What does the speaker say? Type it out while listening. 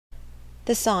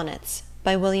The Sonnets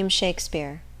by William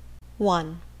Shakespeare.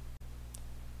 1.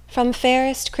 From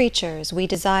fairest creatures we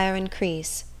desire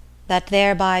increase, that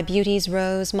thereby beauty's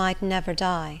rose might never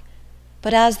die,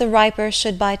 but as the riper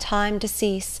should by time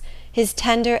decease, his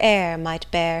tender heir might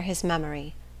bear his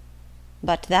memory.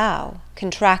 But thou,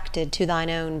 contracted to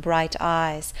thine own bright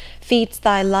eyes, feed'st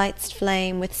thy light's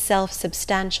flame with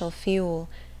self-substantial fuel,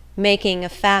 making a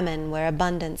famine where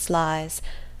abundance lies,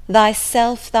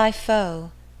 thyself thy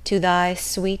foe, to thy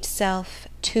sweet self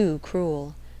too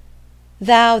cruel.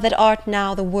 Thou that art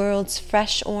now the world's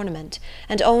fresh ornament,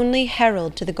 and only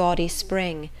herald to the gaudy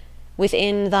spring,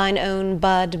 within thine own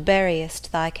bud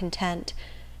buryest thy content,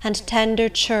 and tender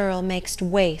churl mak'st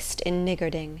waste in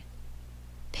niggarding.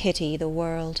 Pity the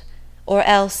world, or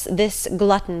else this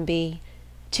glutton be,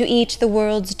 to eat the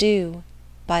world's due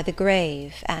by the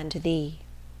grave and thee.